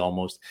wasn't ready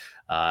almost.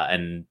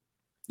 And,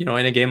 in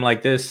a game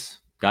like this,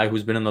 guy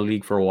who's been in the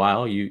league for a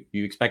while, you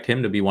expect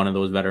him to be one of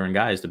those veteran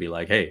guys to be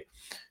like, hey,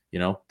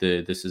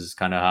 this is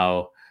kind of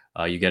how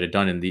you get it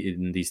done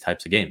in these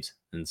types of games.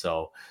 And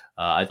so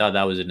I thought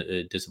that was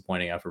a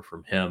disappointing effort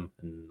from him.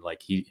 And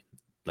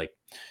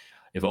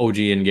if OG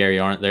and Gary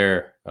aren't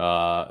there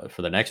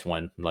for the next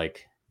one,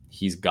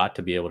 he's got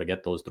to be able to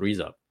get those threes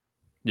up.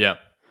 Yeah.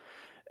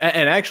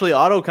 And actually,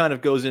 Otto kind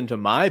of goes into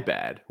my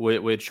bad,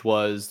 which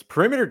was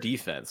perimeter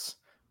defense.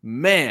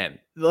 Man,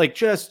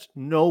 just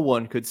no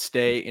one could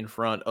stay in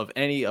front of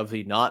any of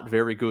the not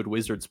very good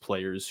Wizards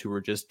players who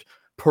were just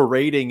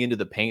parading into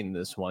the paint in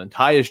this one.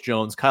 Tyus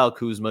Jones, Kyle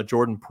Kuzma,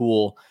 Jordan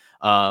Poole,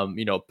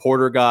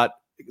 Porter got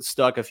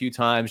stuck a few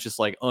times, just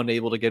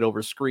unable to get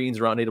over screens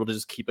or unable to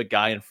just keep a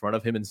guy in front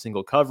of him in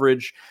single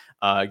coverage.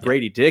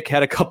 Grady Dick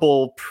had a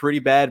couple pretty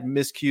bad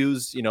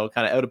miscues,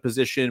 kind of out of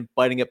position,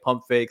 biting at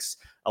pump fakes,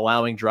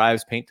 allowing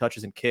drives, paint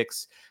touches, and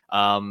kicks.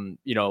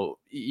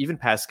 Even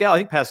Pascal, I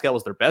think Pascal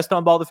was their best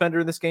on ball defender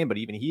in this game, but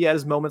even he had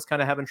his moments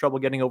kind of having trouble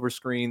getting over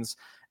screens.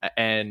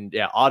 And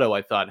yeah, Otto,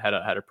 I thought had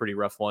a pretty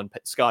rough one.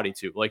 Scottie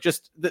too.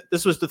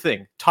 This was the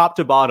thing, top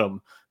to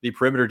bottom, the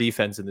perimeter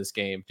defense in this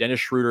game. Dennis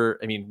Schroeder,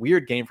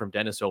 weird game from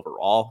Dennis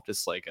overall.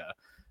 Just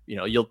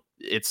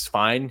it's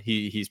fine.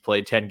 He's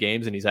played 10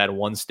 games and he's had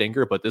one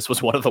stinker, but this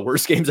was one of the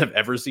worst games I've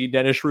ever seen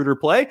Dennis Schroeder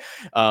play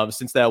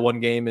since that one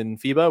game in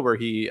FIBA where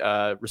he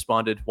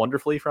responded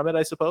wonderfully from it,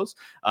 I suppose.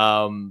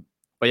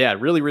 But yeah,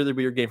 really, really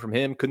weird game from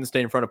him. Couldn't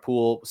stay in front of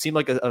Poole. Seemed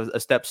like a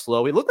step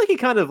slow. It looked like he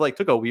kind of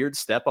took a weird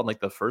step on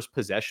the first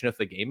possession of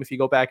the game. If you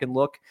go back and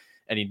look,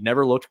 and he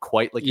never looked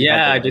quite like he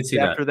had I did see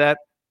after that.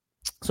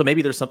 So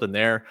maybe there's something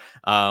there.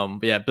 But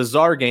yeah,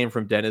 bizarre game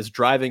from Dennis,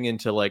 driving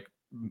into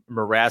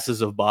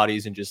morasses of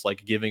bodies and just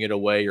giving it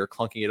away or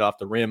clunking it off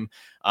the rim.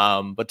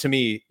 But to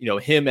me,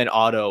 him and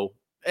Otto,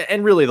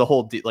 and really the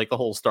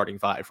whole starting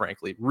five,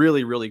 frankly,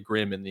 really, really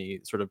grim in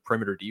the sort of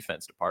perimeter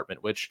defense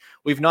department, which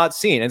we've not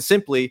seen. And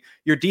simply,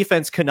 your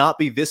defense cannot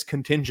be this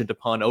contingent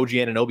upon OG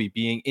Anunoby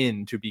being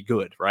in to be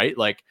good, right?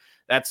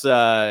 That's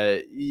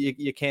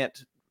you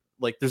can't.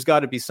 There's got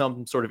to be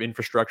some sort of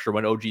infrastructure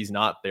when OG's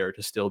not there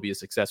to still be a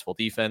successful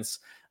defense.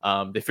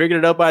 They figured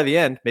it out by the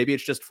end. Maybe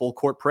it's just full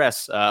court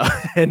press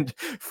and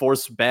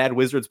force bad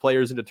Wizards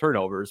players into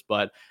turnovers.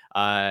 But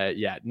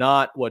yeah,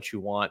 not what you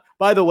want.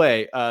 By the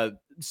way,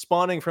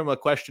 spawning from a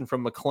question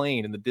from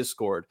McLean in the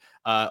Discord.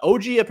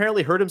 OG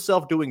apparently hurt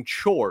himself doing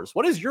chores.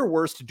 What is your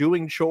worst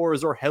doing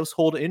chores or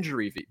household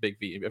injury, Big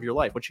V, of your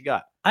life? What you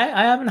got? I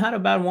haven't had a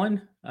bad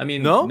one. I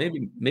mean, no?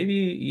 maybe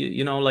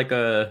you know, like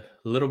a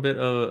little bit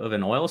of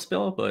an oil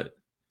spill, but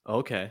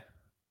okay,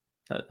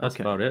 that's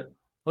about it.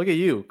 Look at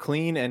you,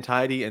 clean and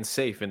tidy and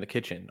safe in the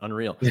kitchen.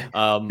 Unreal.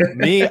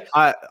 Me,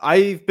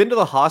 I've been to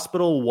the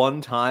hospital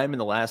one time in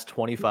the last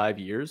 25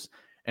 years,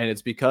 and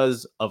it's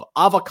because of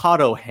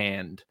avocado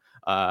hand.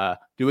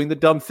 Doing the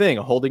dumb thing,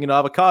 holding an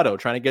avocado,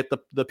 trying to get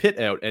the pit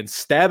out and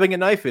stabbing a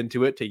knife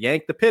into it to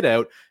yank the pit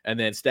out, and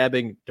then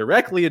stabbing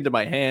directly into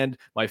my hand.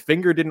 My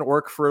finger didn't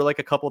work for like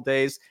a couple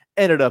days,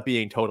 ended up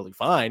being totally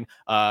fine.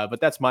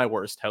 But that's my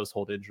worst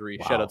household injury.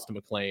 Wow. Shout outs to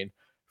McLean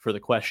for the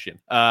question.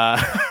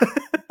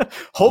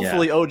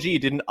 Hopefully OG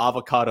didn't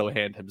avocado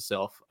hand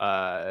himself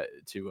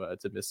to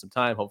miss some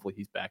time. Hopefully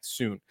he's back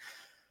soon.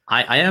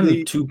 I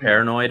am too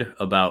paranoid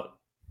about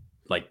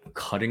like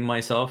cutting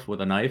myself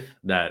with a knife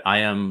that I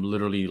am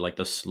literally like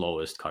the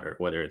slowest cutter,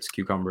 whether it's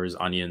cucumbers,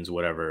 onions,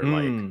 whatever.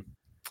 Like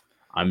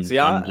I'm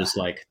just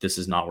like, this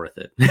is not worth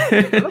it.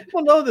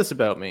 People know this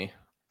about me.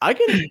 I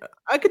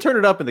could turn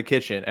it up in the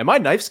kitchen, and my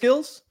knife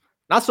skills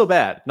not so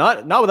bad.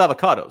 Not with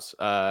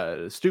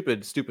avocados.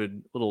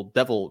 Stupid little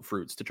devil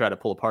fruits to try to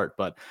pull apart.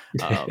 But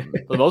for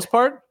the most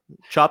part,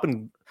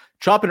 chopping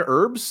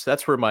herbs,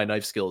 that's where my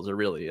knife skills are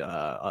really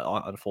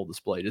on full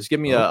display. Just give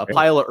me a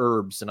pile of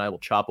herbs, and I will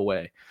chop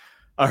away.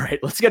 All right,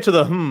 let's get to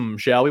the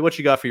shall we? What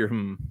you got for your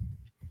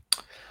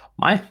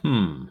My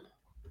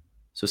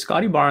So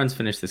Scotty Barnes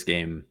finished this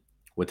game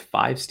with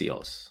 5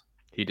 steals.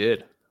 He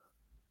did.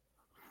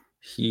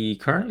 He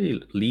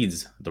currently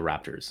leads the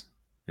Raptors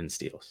in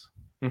steals.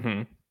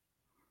 Mm-hmm.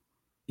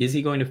 Is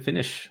he going to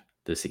finish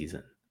the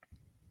season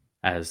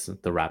as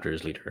the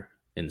Raptors leader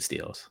in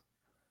steals?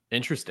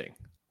 Interesting.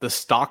 The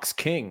Stocks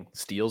King.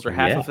 Steals are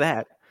half of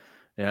that.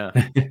 Yeah.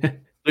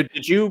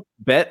 Did you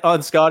bet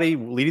on Scotty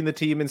leading the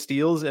team in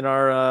steals in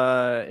our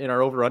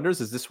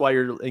over-unders? Is this why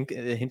you're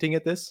hinting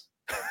at this?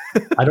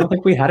 I don't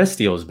think we had a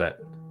steals bet.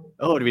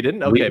 Oh, we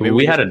didn't? Okay. Maybe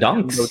we had a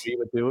dunks.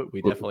 Would do it.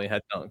 We definitely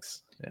had dunks.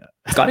 Yeah.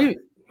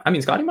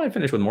 Scotty might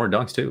finish with more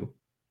dunks too.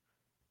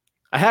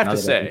 I have to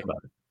say,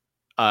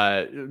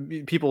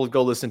 people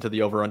go listen to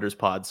the over-unders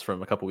pods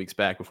from a couple weeks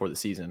back before the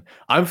season.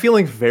 I'm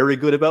feeling very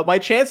good about my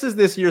chances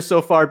this year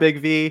so far, Big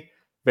V.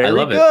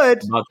 Very good.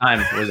 It. About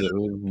time. Was it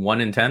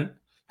 1 in 10?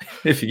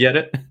 If you get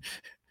it.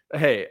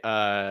 Hey,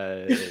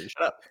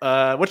 shut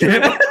up. What's your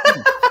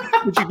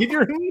Did you give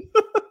your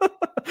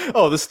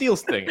Oh, the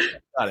steals thing.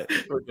 Got it.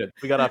 We're good.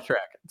 We got off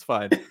track. It's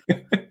fine.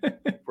 I'm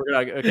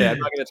not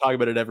gonna talk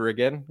about it ever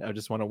again. I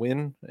just want to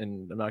win,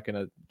 and I'm not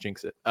gonna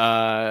jinx it.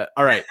 All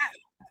right.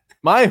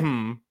 My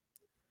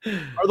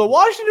are the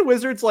Washington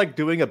Wizards like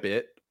doing a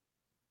bit?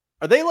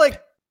 Are they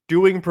like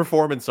doing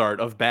performance art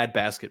of bad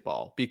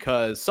basketball?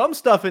 Because some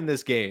stuff in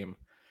this game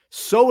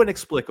so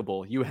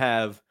inexplicable. You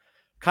have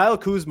Kyle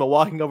Kuzma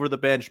walking over the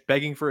bench,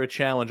 begging for a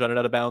challenge on an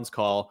out of bounds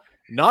call,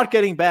 not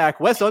getting back.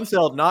 Wes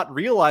Unseld not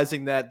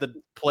realizing that the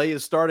play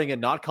is starting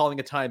and not calling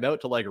a timeout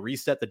to like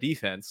reset the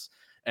defense.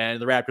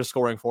 And the Raptors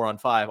scoring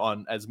 4-on-5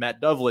 on, as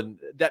Matt Devlin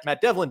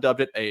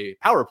dubbed it, a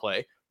power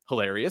play.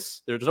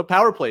 Hilarious. There's no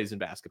power plays in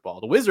basketball.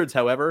 The Wizards,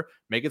 however,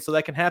 make it so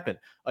that can happen.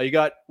 You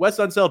got Wes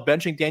Unseld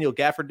benching Daniel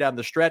Gafford down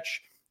the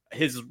stretch.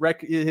 His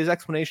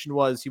explanation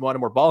was he wanted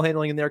more ball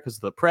handling in there because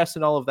of the press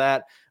and all of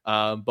that.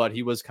 But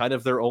he was kind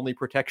of their only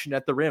protection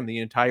at the rim the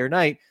entire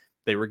night.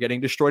 They were getting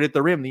destroyed at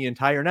the rim the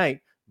entire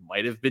night.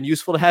 Might have been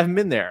useful to have him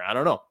in there. I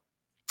don't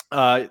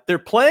know. They're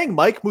playing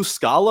Mike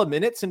Muscala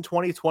minutes in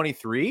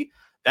 2023.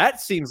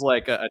 That seems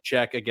like a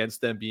check against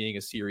them being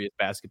a serious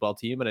basketball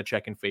team and a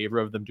check in favor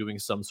of them doing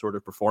some sort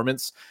of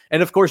performance.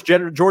 And of course,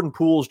 Jordan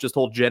Poole's just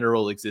whole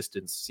general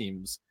existence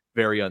seems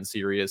very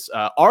unserious.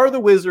 Are the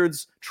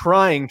Wizards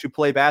trying to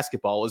play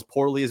basketball as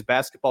poorly as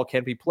basketball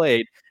can be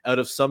played out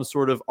of some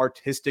sort of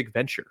artistic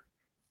venture?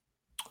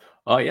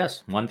 Oh,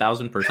 yes,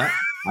 1,000%.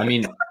 I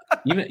mean,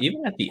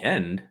 even at the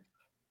end,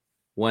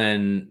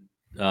 when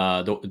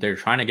they're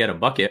trying to get a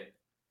bucket,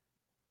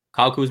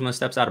 Kyle Kuzma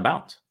steps out of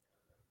bounds.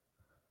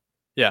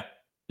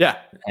 Yeah.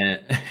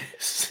 And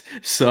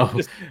so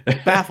just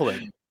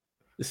baffling.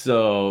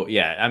 So,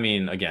 yeah, I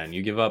mean, again,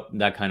 you give up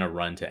that kind of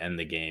run to end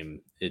the game.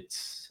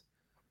 It's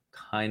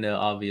kind of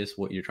obvious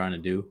what you're trying to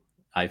do,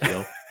 I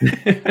feel.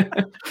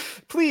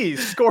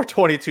 Please score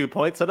 22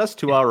 points on us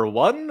 2 hour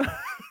 1.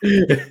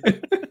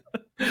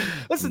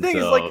 That's the thing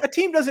is like a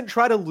team doesn't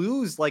try to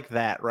lose like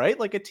that, right?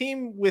 Like a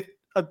team with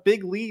a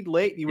big lead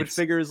late, you would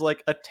figure is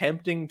like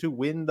attempting to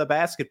win the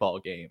basketball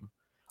game.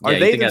 Are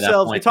they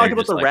themselves? We talked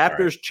about the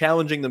Raptors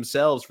challenging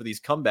themselves for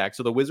these comebacks.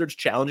 So the Wizards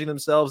challenging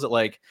themselves at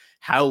like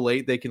how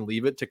late they can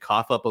leave it to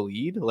cough up a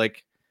lead.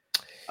 Like,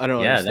 I don't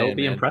know. Yeah, that would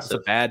be impressive.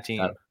 It's a bad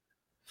team.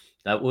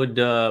 That would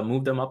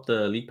move them up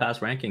the league pass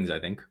rankings, I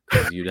think,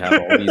 because you'd have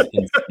all these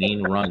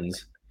insane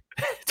runs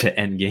to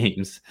end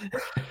games,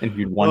 and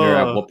you'd wonder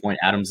at what point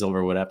Adam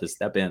Silver would have to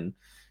step in.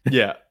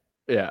 Yeah.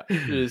 Yeah,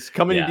 is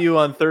coming to you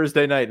on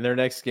Thursday night in their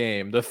next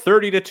game. The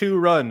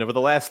 30-2 run over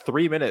the last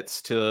 3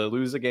 minutes to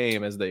lose a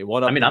game as they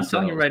won up. I mean, I'm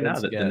telling you right now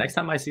that the next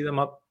time I see them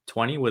up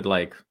 20 with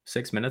like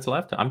 6 minutes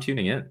left, I'm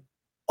tuning in.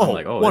 I'm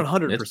like,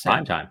 100%. It's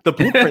prime time. The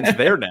blueprint's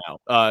there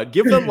now.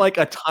 Give them like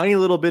a tiny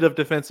little bit of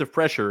defensive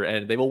pressure,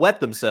 and they will wet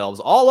themselves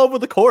all over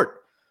the court.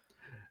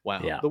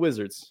 Wow, the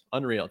Wizards,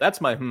 unreal. That's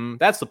the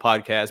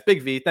podcast.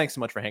 Big V, thanks so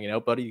much for hanging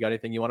out, buddy. You got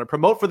anything you want to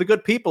promote for the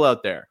good people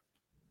out there?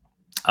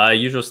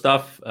 Usual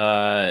stuff.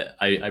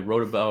 I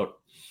wrote about,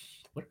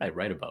 what did I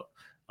write about?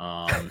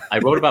 I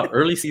wrote about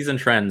early season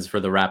trends for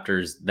the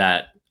Raptors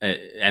that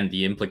and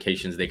the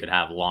implications they could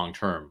have long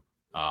term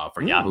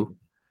for Yahoo.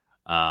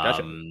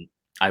 Gotcha.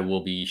 I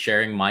will be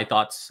sharing my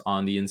thoughts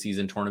on the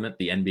in-season tournament,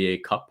 the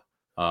NBA Cup,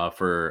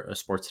 for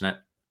Sportsnet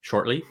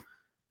shortly.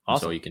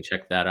 Awesome. So you can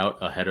check that out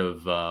ahead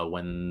of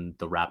when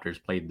the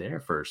Raptors played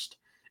their first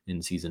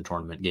in-season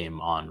tournament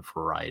game on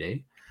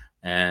Friday.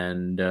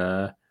 And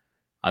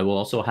I will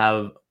also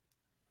have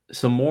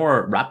some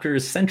more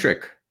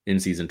Raptors-centric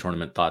in-season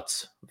tournament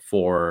thoughts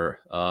for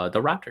the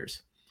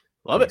Raptors.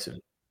 Love it. Soon.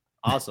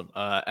 Awesome.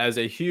 As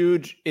a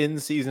huge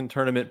in-season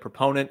tournament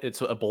proponent, it's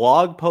a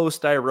blog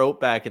post I wrote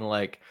back in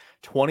like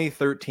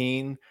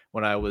 2013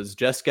 when I was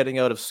just getting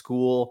out of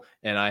school,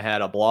 and I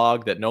had a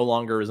blog that no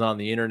longer is on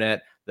the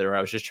internet, where I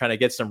was just trying to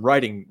get some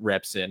writing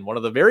reps in. One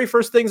of the very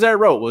first things I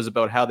wrote was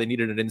about how they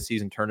needed an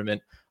in-season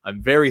tournament.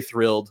 I'm very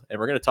thrilled, and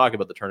we're going to talk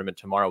about the tournament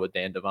tomorrow with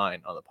Dan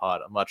Devine on the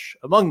pod,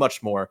 among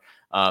much more.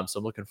 So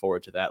I'm looking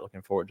forward to that,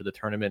 looking forward to the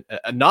tournament.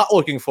 Not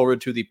looking forward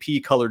to the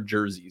pea-colored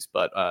jerseys,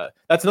 but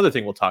that's another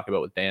thing we'll talk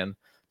about with Dan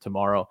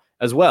tomorrow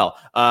as well.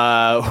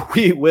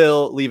 We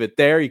will leave it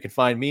there. You can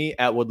find me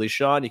at Woodley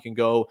Sean. You can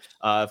go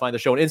find the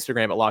show on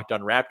Instagram at Locked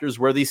On Raptors,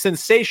 where the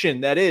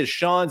sensation that is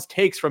Sean's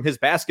takes from his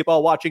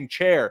basketball watching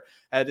chair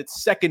had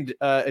its second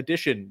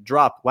edition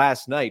drop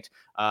last night.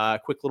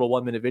 Quick little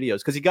 1 minute videos,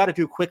 because you got to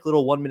do quick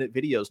little 1 minute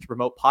videos to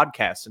promote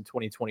podcasts in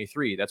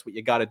 2023. That's what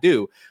you got to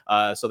do.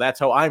 So that's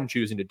how I'm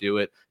choosing to do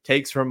it.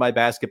 Takes from my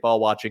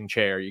basketball watching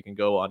chair. You can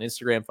go on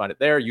Instagram, find it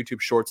there,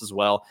 YouTube Shorts as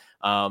well.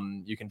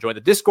 You can join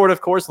the Discord, of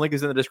course. Link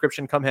is in the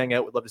description. Come hang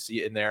out. We'd love to see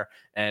you in there.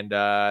 And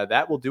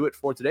that will do it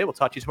for today. We'll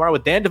talk to you tomorrow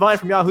with Dan Devine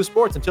from Yahoo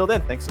Sports. Until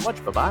then, thanks so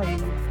much.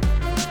 Bye-bye.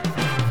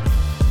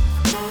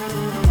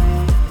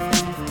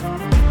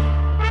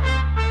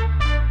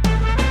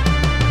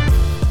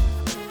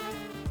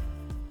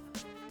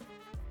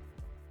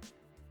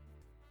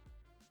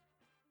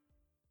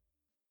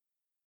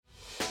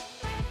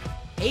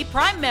 Hey,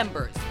 Prime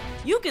members,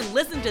 you can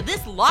listen to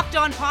this Locked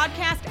On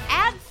podcast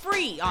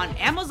ad-free on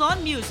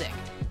Amazon Music.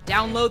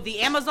 Download the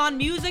Amazon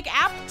Music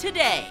app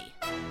today.